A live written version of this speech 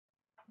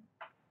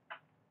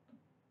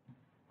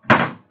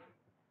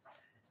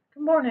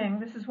Good morning,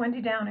 this is Wendy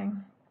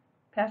Downing,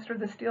 pastor of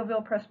the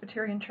Steelville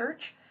Presbyterian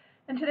Church,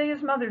 and today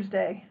is Mother's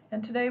Day,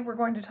 and today we're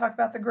going to talk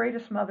about the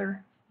greatest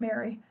mother,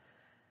 Mary.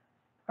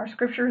 Our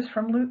scripture is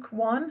from Luke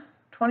 1,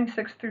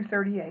 26 through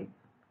 38.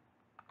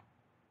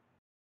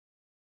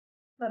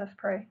 Let us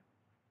pray.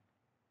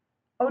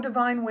 O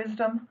divine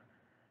wisdom,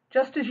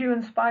 just as you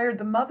inspired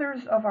the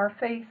mothers of our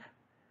faith,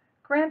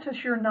 grant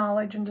us your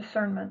knowledge and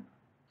discernment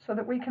so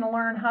that we can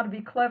learn how to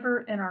be clever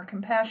in our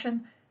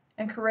compassion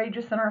and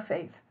courageous in our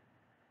faith.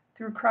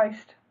 Through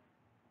Christ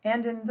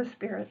and in the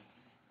Spirit.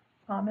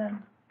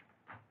 Amen.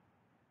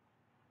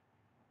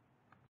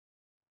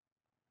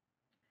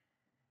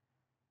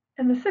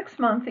 In the 6th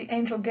month, the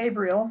angel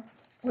Gabriel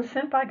was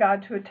sent by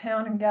God to a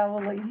town in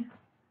Galilee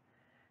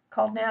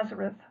called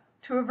Nazareth,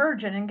 to a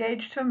virgin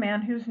engaged to a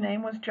man whose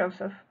name was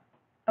Joseph,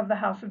 of the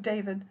house of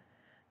David.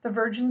 The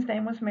virgin's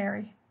name was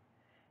Mary.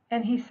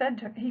 And he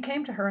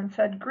came to her and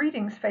said,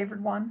 "Greetings,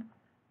 favored one,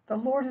 the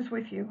Lord is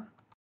with you."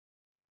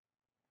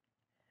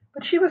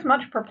 But she was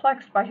much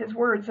perplexed by his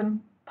words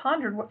and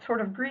pondered what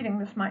sort of greeting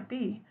this might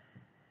be.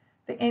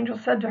 The angel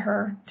said to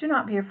her, "Do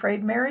not be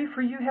afraid, Mary,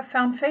 for you have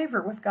found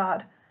favor with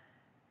God.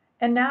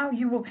 And now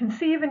you will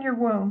conceive in your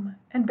womb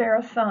and bear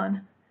a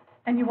son,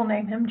 and you will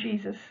name him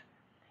Jesus.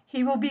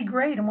 He will be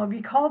great and will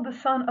be called the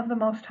Son of the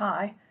Most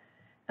High,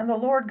 and the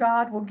Lord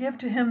God will give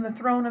to him the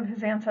throne of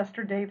his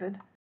ancestor David.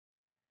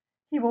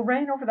 He will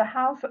reign over the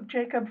house of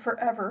Jacob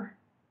forever,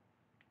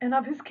 and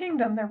of his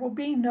kingdom there will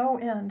be no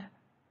end."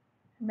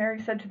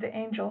 Mary said to the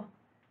angel,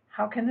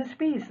 "How can this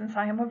be, since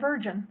I am a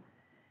virgin?"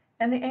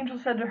 And the angel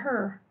said to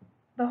her,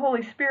 "The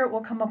Holy Spirit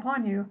will come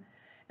upon you,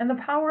 and the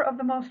power of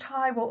the Most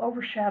High will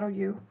overshadow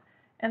you,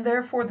 and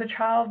therefore the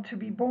child to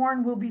be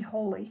born will be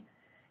holy.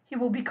 He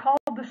will be called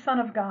the Son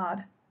of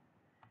God.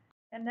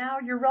 And now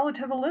your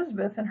relative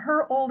Elizabeth, in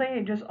her old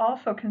age, has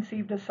also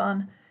conceived a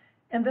son,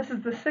 and this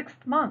is the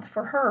 6th month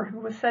for her who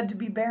was said to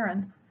be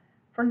barren,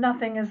 for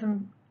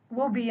nothing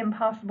will be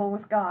impossible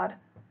with God."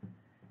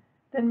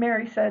 Then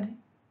Mary said,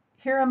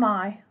 "Here am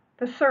I,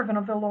 the servant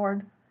of the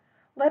Lord.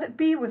 Let it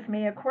be with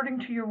me according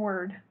to your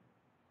word."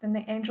 Then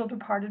the angel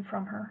departed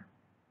from her.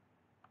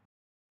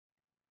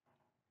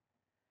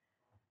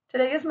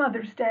 Today is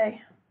Mother's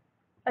Day,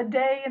 a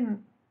day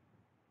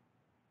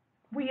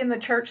we in the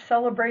church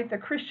celebrate the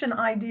Christian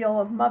ideal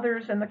of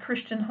mothers and the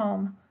Christian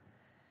home.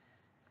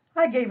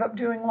 I gave up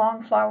doing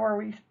long,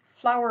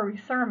 flowery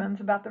sermons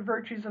about the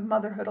virtues of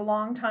motherhood a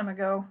long time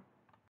ago.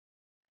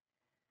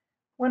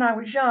 When I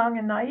was young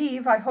and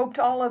naive, I hoped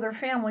all other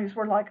families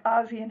were like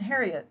Ozzie and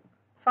Harriet.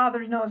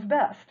 Father knows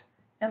best,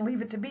 and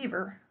leave it to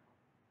Beaver.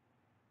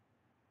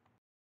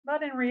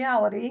 But in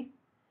reality,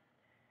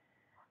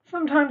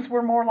 sometimes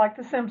we're more like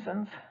the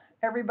Simpsons.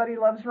 Everybody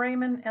loves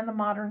Raymond and the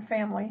Modern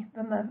Family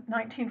than the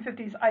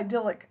 1950s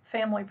idyllic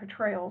family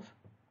portrayals.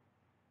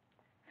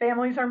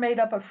 Families are made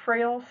up of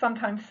frail,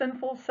 sometimes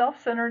sinful,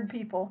 self-centered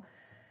people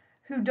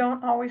who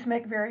don't always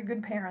make very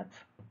good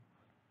parents.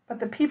 But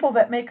the people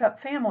that make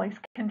up families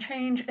can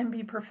change and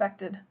be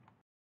perfected.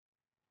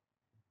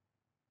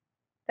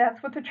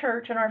 That's what the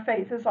church and our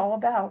faith is all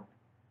about.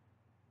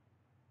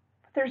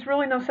 But there's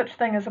really no such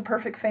thing as a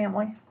perfect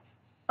family.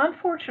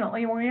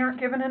 Unfortunately, we aren't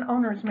given an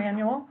owner's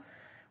manual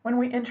when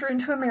we enter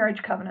into a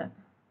marriage covenant,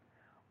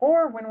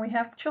 or when we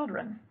have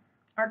children.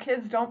 Our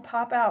kids don't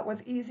pop out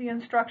with easy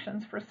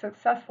instructions for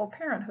successful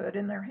parenthood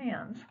in their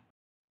hands.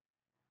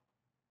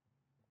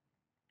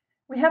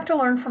 We have to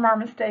learn from our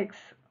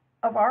mistakes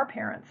of our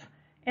parents,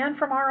 and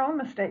from our own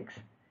mistakes,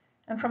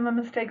 and from the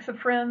mistakes of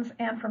friends,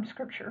 and from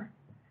Scripture.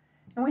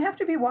 And we have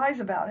to be wise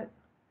about it.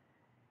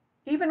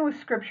 Even with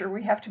Scripture,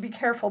 we have to be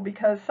careful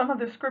because some of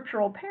the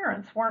scriptural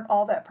parents weren't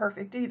all that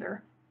perfect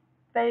either.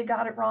 They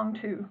got it wrong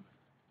too.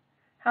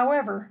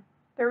 However,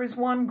 there is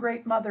one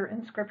great mother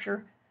in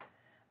Scripture,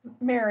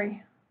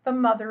 Mary, the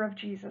mother of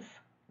Jesus.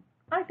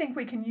 I think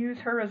we can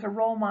use her as a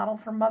role model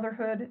for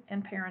motherhood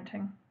and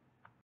parenting.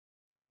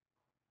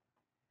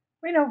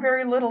 We know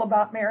very little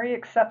about Mary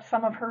except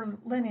some of her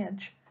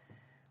lineage.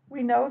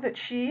 We know that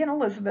she and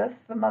Elizabeth,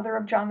 the mother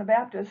of John the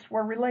Baptist,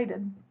 were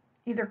related,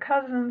 either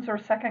cousins or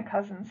second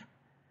cousins.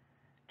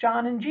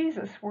 John and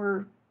Jesus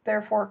were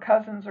therefore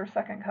cousins or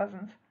second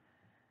cousins.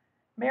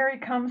 Mary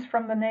comes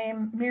from the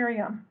name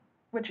Miriam,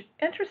 which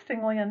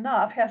interestingly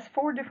enough has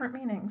 4 different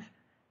meanings: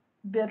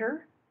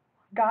 bitter,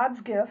 God's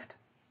gift,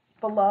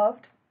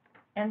 beloved,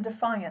 and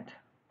defiant.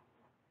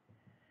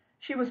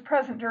 She was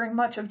present during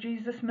much of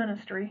Jesus'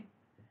 ministry.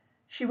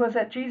 She was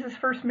at Jesus'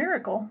 first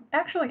miracle,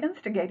 actually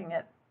instigating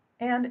it,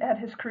 and at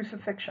his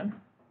crucifixion.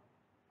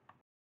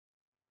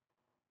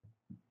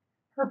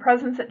 Her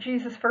presence at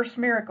Jesus' first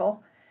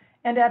miracle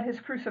and at his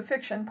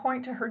crucifixion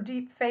point to her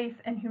deep faith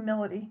and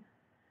humility.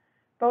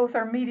 Both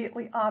are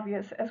immediately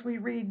obvious as we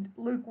read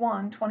Luke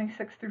 1,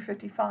 26 through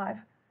 55.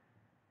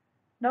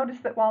 Notice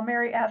that while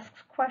Mary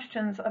asks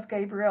questions of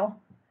Gabriel,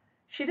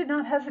 she did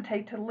not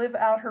hesitate to live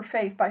out her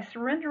faith by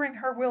surrendering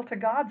her will to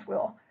God's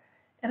will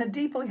in a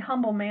deeply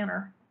humble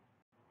manner.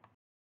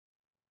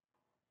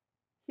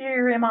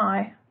 "Here am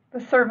I, the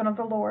servant of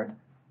the Lord.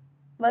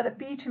 Let it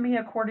be to me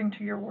according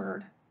to your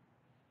word."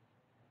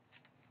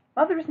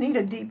 Mothers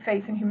needed deep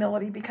faith and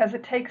humility because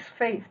it takes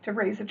faith to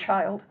raise a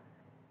child.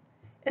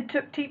 It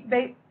took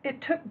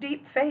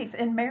deep faith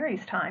in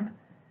Mary's time.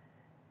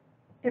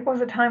 It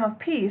was a time of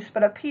peace,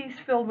 but a peace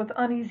filled with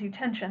uneasy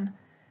tension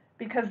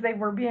because they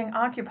were being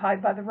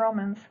occupied by the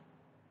Romans.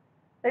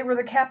 They were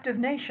the captive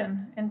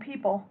nation and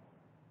people.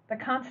 The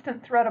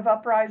constant threat of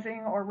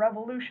uprising or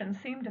revolution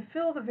seemed to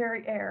fill the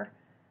very air,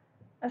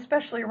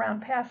 especially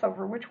around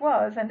Passover, which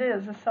was and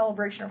is a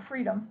celebration of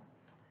freedom.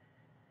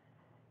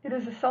 It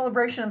is a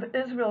celebration of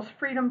Israel's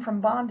freedom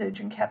from bondage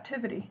and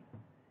captivity.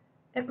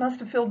 It must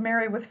have filled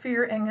Mary with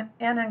fear and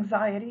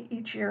anxiety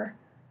each year.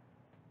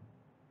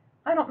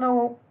 I don't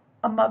know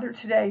a mother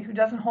today who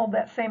doesn't hold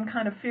that same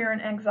kind of fear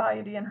and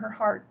anxiety in her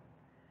heart.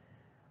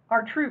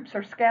 Our troops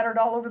are scattered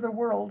all over the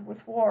world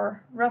with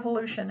war,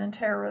 revolution, and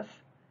terrorists.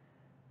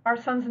 Our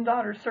sons and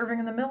daughters serving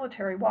in the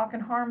military walk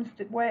in harm's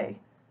way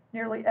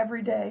nearly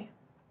every day.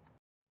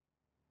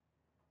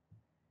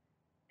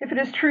 If it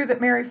is true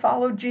that Mary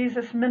followed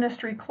Jesus'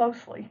 ministry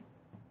closely,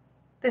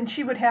 then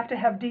she would have to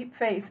have deep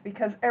faith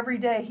because every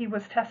day he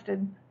was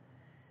tested.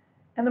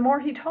 And the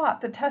more he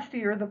taught, the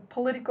testier the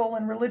political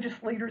and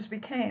religious leaders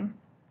became.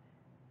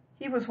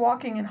 He was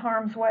walking in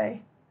harm's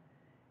way.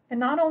 And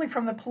not only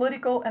from the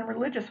political and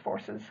religious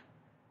forces.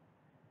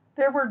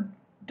 There were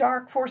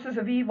dark forces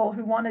of evil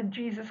who wanted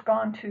Jesus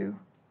gone too.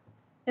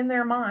 In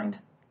their mind,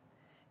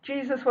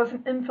 Jesus was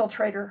an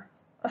infiltrator,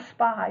 a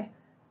spy,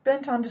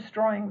 bent on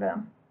destroying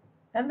them.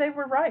 And they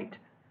were right.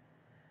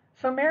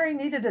 So Mary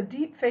needed a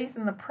deep faith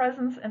in the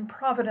presence and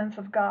providence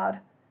of God.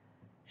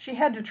 She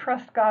had to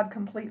trust God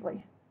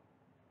completely.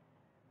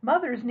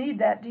 Mothers need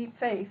that deep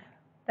faith,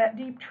 that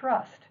deep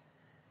trust,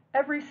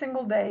 every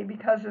single day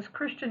because as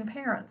Christian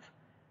parents,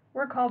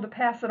 we're called to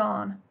pass it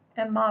on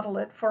and model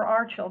it for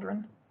our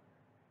children.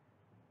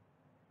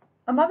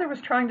 A mother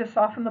was trying to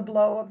soften the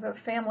blow of the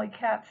family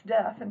cat's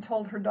death and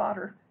told her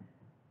daughter,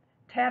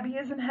 "Tabby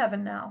is in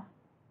heaven now."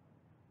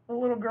 The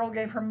little girl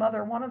gave her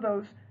mother one of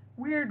those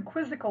weird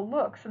quizzical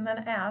looks and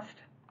then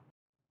asked,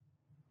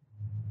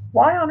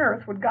 "Why on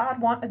earth would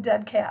God want a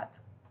dead cat?"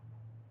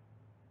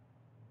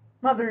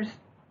 Mothers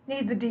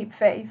need the deep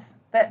faith,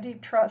 that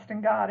deep trust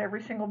in God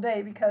every single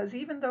day because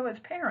even though as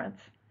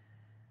parents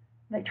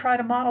they try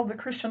to model the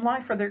Christian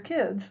life for their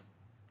kids,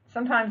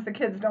 sometimes the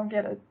kids don't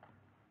get it.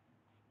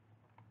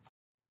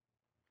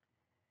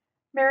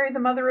 Mary, the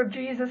mother of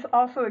Jesus,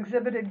 also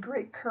exhibited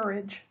great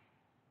courage,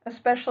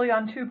 especially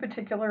on two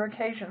particular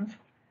occasions.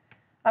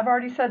 I've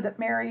already said that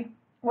Mary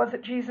was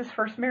at Jesus'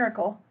 first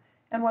miracle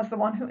and was the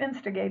one who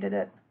instigated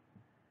it.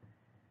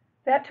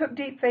 That took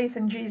deep faith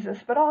in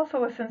Jesus, but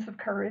also a sense of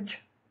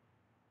courage.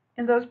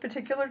 In those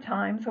particular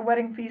times, a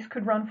wedding feast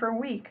could run for a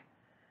week,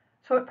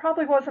 so it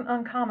probably wasn't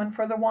uncommon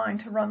for the wine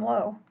to run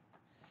low.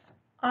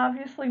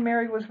 Obviously,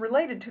 Mary was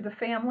related to the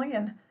family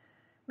and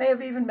may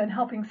have even been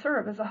helping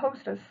serve as a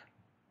hostess.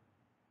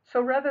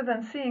 So rather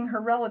than seeing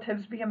her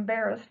relatives be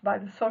embarrassed by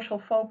the social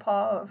faux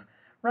pas of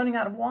running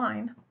out of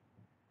wine,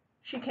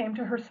 she came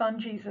to her son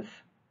Jesus.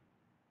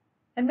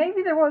 And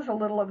maybe there was a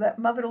little of that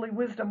motherly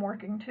wisdom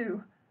working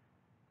too.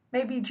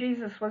 Maybe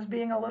Jesus was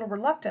being a little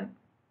reluctant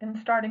in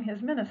starting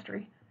his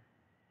ministry.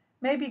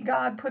 Maybe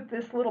God put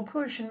this little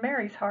push in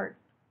Mary's heart.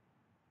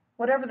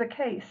 Whatever the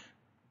case,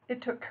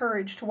 it took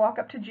courage to walk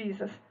up to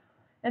Jesus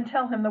and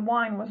tell him the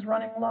wine was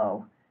running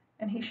low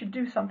and he should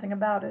do something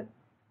about it.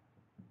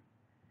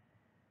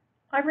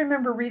 I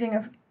remember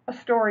reading a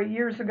story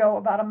years ago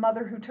about a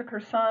mother who took her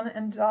son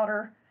and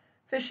daughter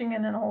fishing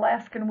in an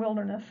Alaskan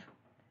wilderness,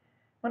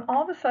 when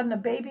all of a sudden a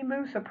baby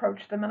moose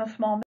approached them in a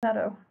small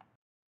meadow.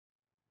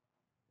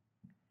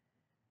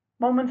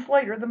 Moments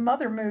later, the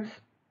mother moose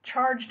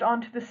charged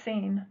onto the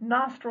scene,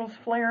 nostrils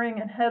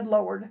flaring and head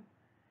lowered.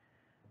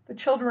 The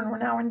children were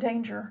now in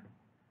danger.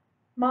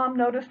 Mom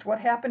noticed what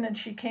happened and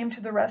she came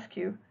to the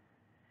rescue.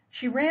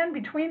 She ran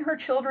between her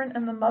children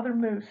and the mother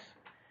moose,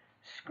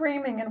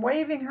 screaming and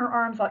waving her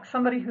arms like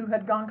somebody who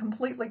had gone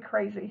completely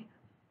crazy.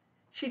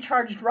 She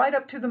charged right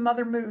up to the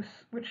mother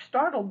moose, which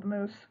startled the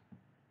moose.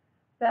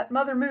 That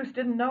mother moose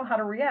didn't know how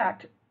to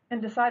react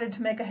and decided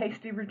to make a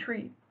hasty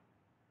retreat.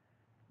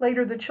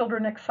 Later, the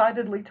children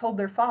excitedly told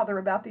their father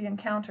about the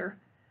encounter.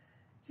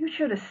 "You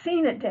should have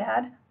seen it,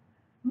 Dad.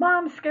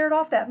 Mom scared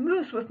off that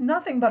moose with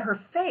nothing but her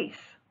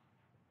face."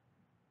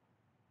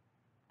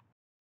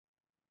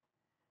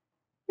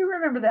 You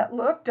remember that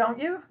look, don't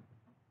you?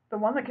 The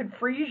one that could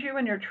freeze you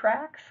in your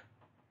tracks?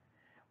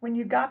 When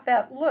you got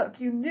that look,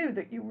 you knew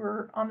that you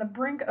were on the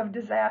brink of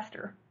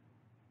disaster,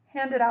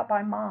 handed out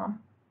by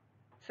Mom.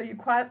 So you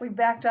quietly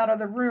backed out of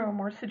the room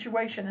or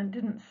situation and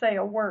didn't say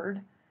a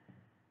word.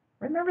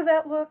 Remember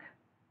that look?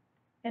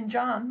 In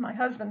John, my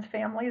husband's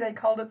family, they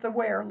called it the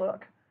Ware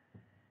look.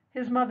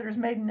 His mother's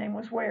maiden name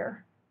was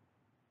Ware.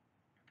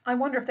 I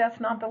wonder if that's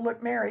not the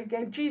look Mary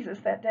gave Jesus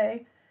that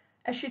day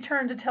as she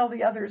turned to tell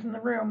the others in the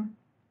room,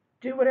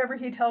 "Do whatever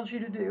he tells you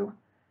to do."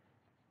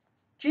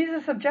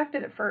 Jesus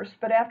objected at first,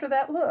 but after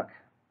that look,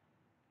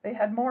 they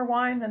had more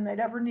wine than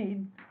they'd ever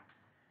need.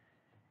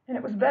 And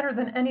it was better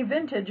than any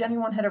vintage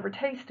anyone had ever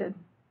tasted.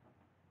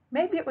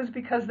 Maybe it was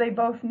because they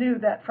both knew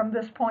that from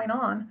this point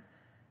on,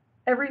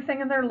 everything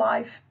in their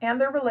life and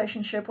their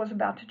relationship was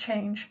about to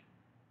change.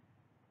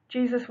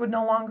 Jesus would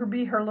no longer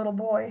be her little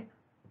boy.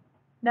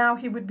 Now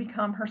he would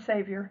become her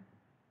Savior.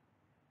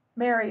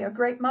 Mary, a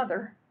great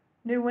mother,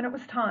 knew when it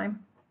was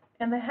time,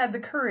 and they had the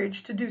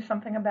courage to do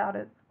something about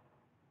it.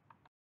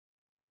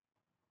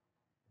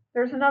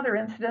 There's another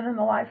incident in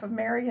the life of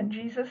Mary and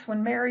Jesus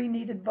when Mary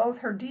needed both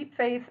her deep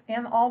faith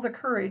and all the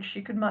courage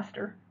she could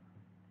muster.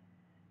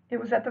 It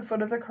was at the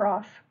foot of the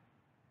cross.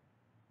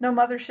 No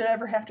mother should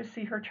ever have to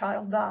see her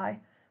child die.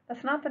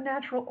 That's not the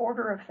natural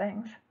order of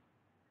things.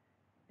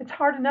 It's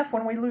hard enough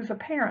when we lose a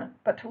parent,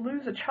 but to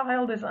lose a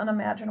child is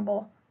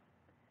unimaginable.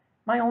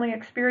 My only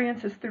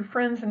experience is through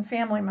friends and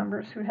family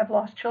members who have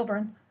lost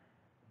children.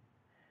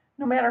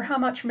 No matter how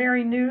much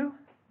Mary knew,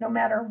 no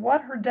matter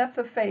what her depth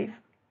of faith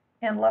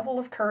and level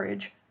of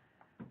courage,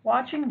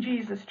 watching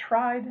Jesus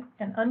tried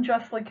and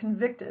unjustly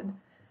convicted,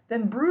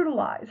 then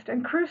brutalized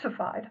and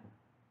crucified,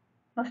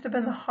 must have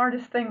been the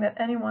hardest thing that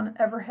anyone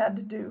ever had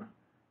to do.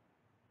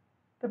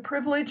 The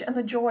privilege and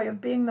the joy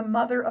of being the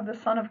mother of the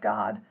Son of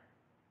God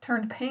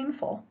turned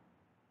painful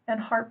and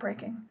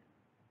heartbreaking.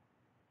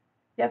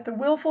 Yet the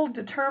willful,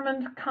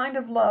 determined kind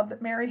of love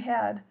that Mary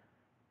had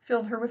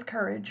filled her with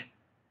courage,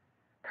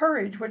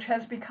 courage which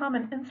has become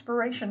an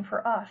inspiration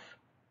for us.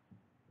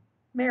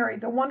 Mary,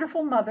 the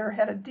wonderful mother,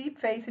 had a deep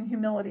faith and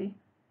humility,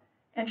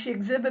 and she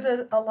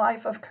exhibited a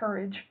life of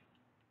courage.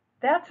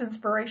 That's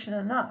inspiration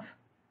enough.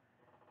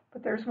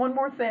 But there's one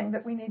more thing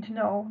that we need to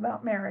know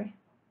about Mary.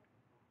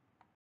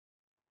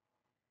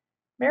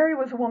 Mary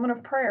was a woman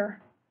of prayer.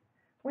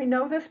 We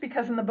know this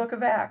because in the book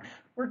of Acts,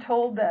 we're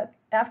told that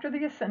after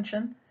the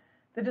ascension,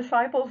 the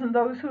disciples and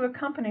those who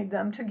accompanied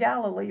them to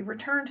Galilee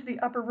returned to the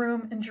upper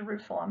room in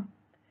Jerusalem.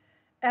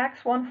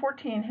 Acts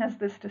 1:14 has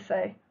this to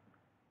say: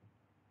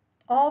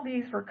 all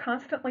these were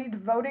constantly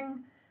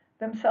devoting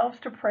themselves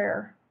to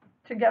prayer,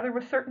 together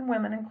with certain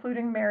women,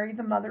 including Mary,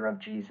 the mother of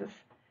Jesus,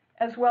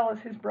 as well as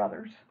his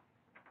brothers.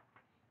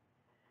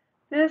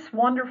 This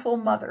wonderful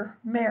mother,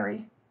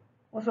 Mary,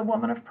 was a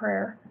woman of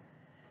prayer.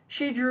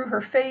 She drew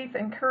her faith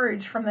and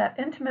courage from that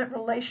intimate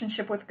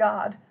relationship with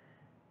God,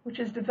 which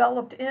is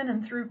developed in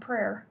and through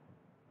prayer.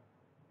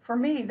 For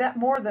me, that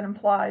more than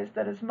implies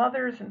that as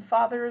mothers and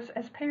fathers,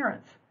 as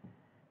parents,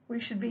 we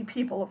should be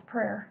people of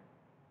prayer.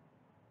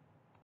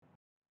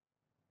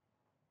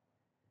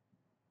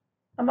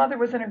 A mother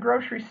was in a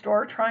grocery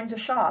store trying to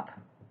shop.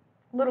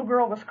 A little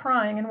girl was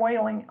crying and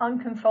wailing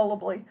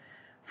unconsolably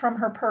from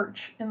her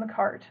perch in the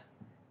cart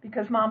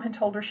because Mom had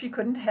told her she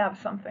couldn't have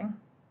something.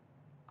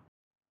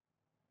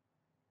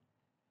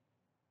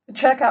 The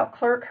checkout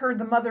clerk heard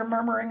the mother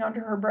murmuring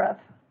under her breath,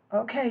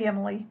 "Okay,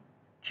 Emily,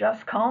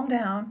 just calm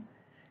down.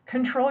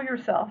 Control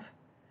yourself.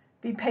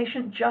 Be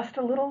patient just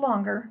a little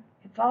longer.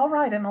 It's all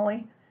right,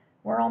 Emily.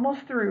 We're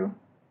almost through.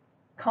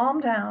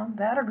 Calm down.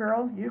 That a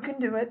girl. You can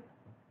do it."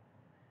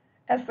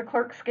 As the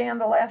clerk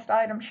scanned the last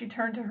item, she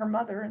turned to the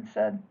mother and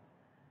said,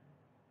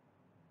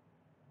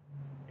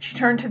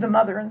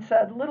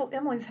 "Little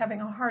Emily's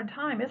having a hard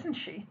time, isn't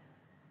she?"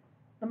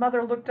 The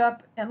mother looked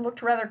up and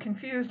looked rather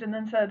confused and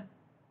then said,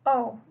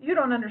 "Oh, you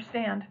don't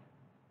understand.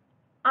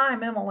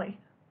 I'm Emily."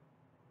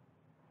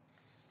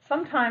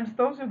 Sometimes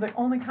those are the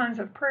only kinds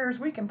of prayers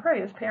we can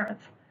pray as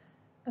parents,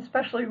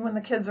 especially when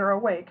the kids are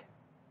awake.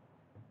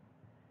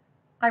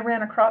 I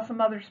ran across a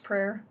mother's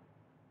prayer.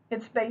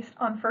 It's based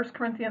on 1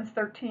 Corinthians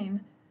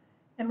 13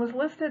 and was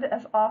listed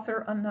as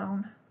author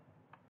unknown.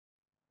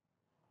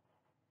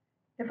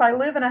 If I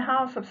live in a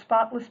house of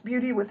spotless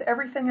beauty with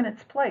everything in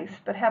its place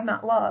but have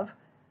not love,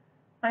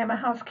 I am a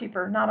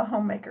housekeeper, not a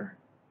homemaker.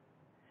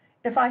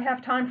 If I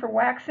have time for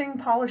waxing,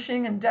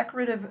 polishing, and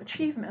decorative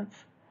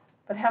achievements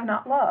but have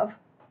not love,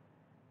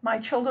 my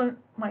children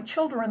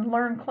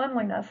learn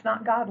cleanliness,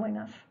 not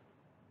godliness.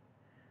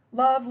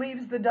 Love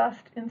leaves the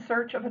dust in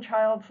search of a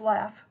child's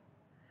laugh.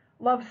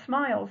 Love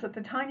smiles at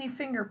the tiny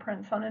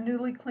fingerprints on a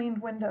newly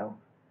cleaned window.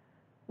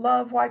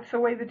 Love wipes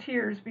away the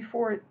tears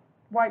before it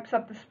wipes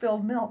up the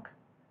spilled milk.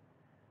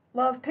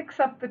 Love picks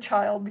up the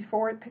child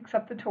before it picks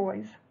up the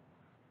toys.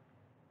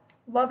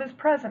 Love is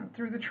present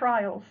through the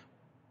trials.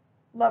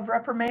 Love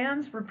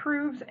reprimands,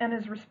 reproves, and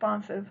is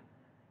responsive.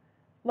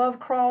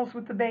 Love crawls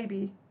with the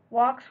baby,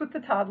 walks with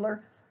the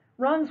toddler,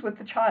 runs with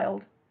the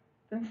child,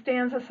 then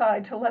stands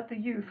aside to let the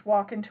youth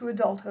walk into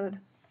adulthood.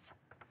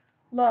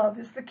 Love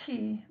is the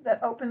key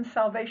that opens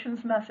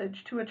salvation's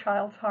message to a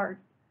child's heart.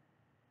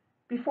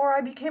 Before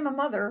I became a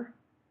mother,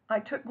 I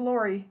took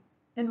glory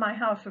in my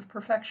house of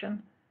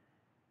perfection.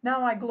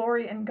 Now I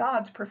glory in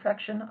God's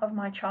perfection of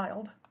my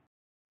child.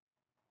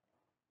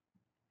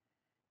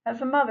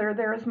 As a mother,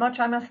 there is much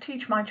I must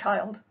teach my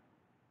child,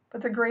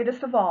 but the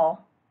greatest of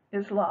all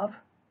is love.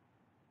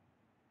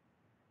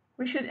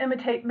 We should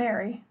imitate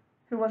Mary,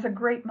 who was a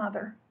great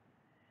mother.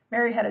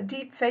 Mary had a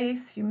deep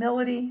faith,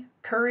 humility,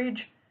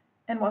 courage,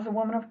 and was a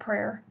woman of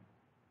prayer.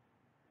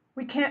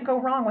 We can't go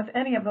wrong with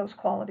any of those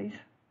qualities.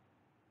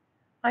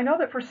 I know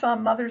that for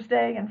some, Mother's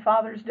Day and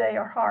Father's Day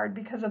are hard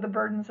because of the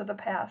burdens of the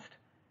past.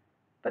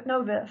 But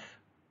know this: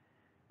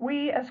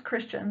 We as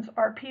Christians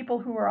are people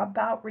who are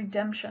about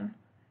redemption.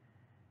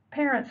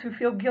 Parents who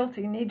feel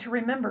guilty need to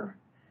remember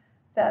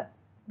that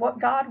what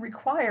God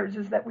requires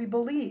is that we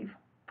believe,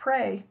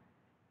 pray,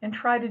 and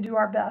try to do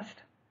our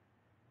best.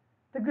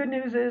 The good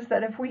news is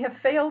that if we have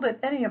failed at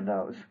any of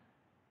those,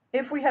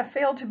 if we have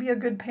failed to be a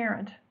good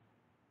parent,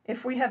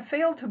 if we have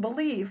failed to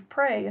believe,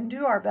 pray, and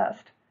do our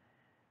best,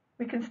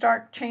 we can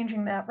start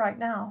changing that right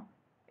now.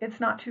 It's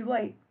not too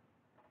late.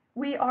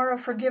 We are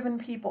a forgiven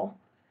people.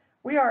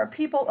 We are a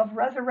people of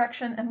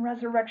resurrection and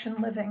resurrection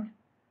living.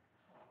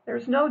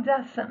 There's no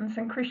death sentence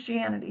in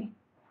Christianity,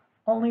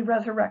 only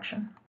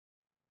resurrection.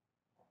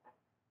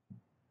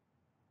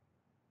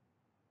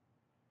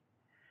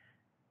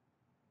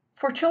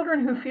 For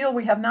children who feel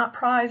we have not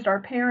prized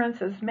our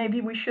parents as maybe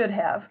we should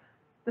have,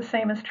 the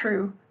same is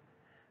true.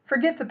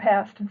 Forget the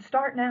past and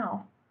start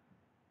now.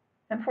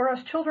 And for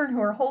us children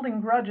who are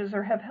holding grudges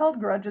or have held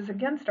grudges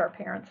against our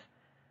parents,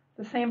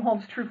 the same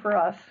holds true for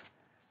us.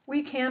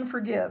 We can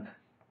forgive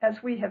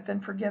as we have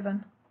been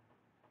forgiven.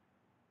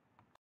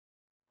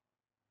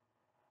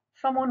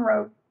 Someone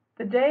wrote,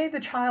 "The day the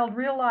child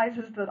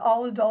realizes that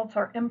all adults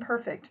are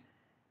imperfect,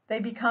 they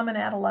become an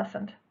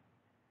adolescent.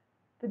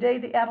 The day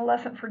the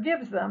adolescent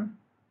forgives them,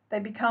 they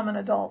become an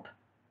adult.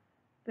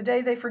 The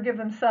day they forgive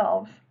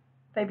themselves,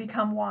 they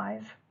become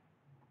wise."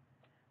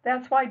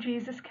 That's why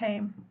Jesus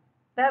came.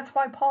 That's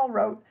why Paul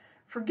wrote,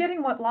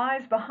 "Forgetting what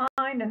lies behind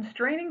and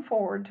straining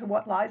forward to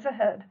what lies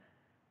ahead,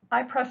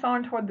 I press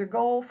on toward the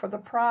goal for the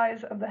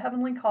prize of the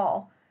heavenly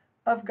call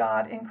of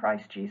God in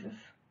Christ Jesus."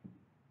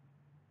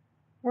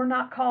 We're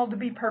not called to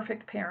be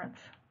perfect parents.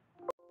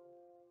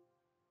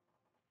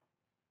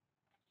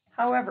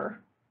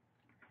 However,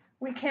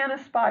 we can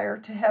aspire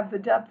to have the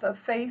depth of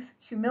faith,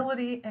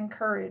 humility, and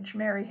courage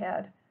Mary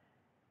had,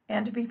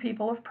 and to be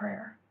people of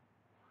prayer.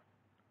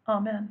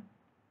 Amen.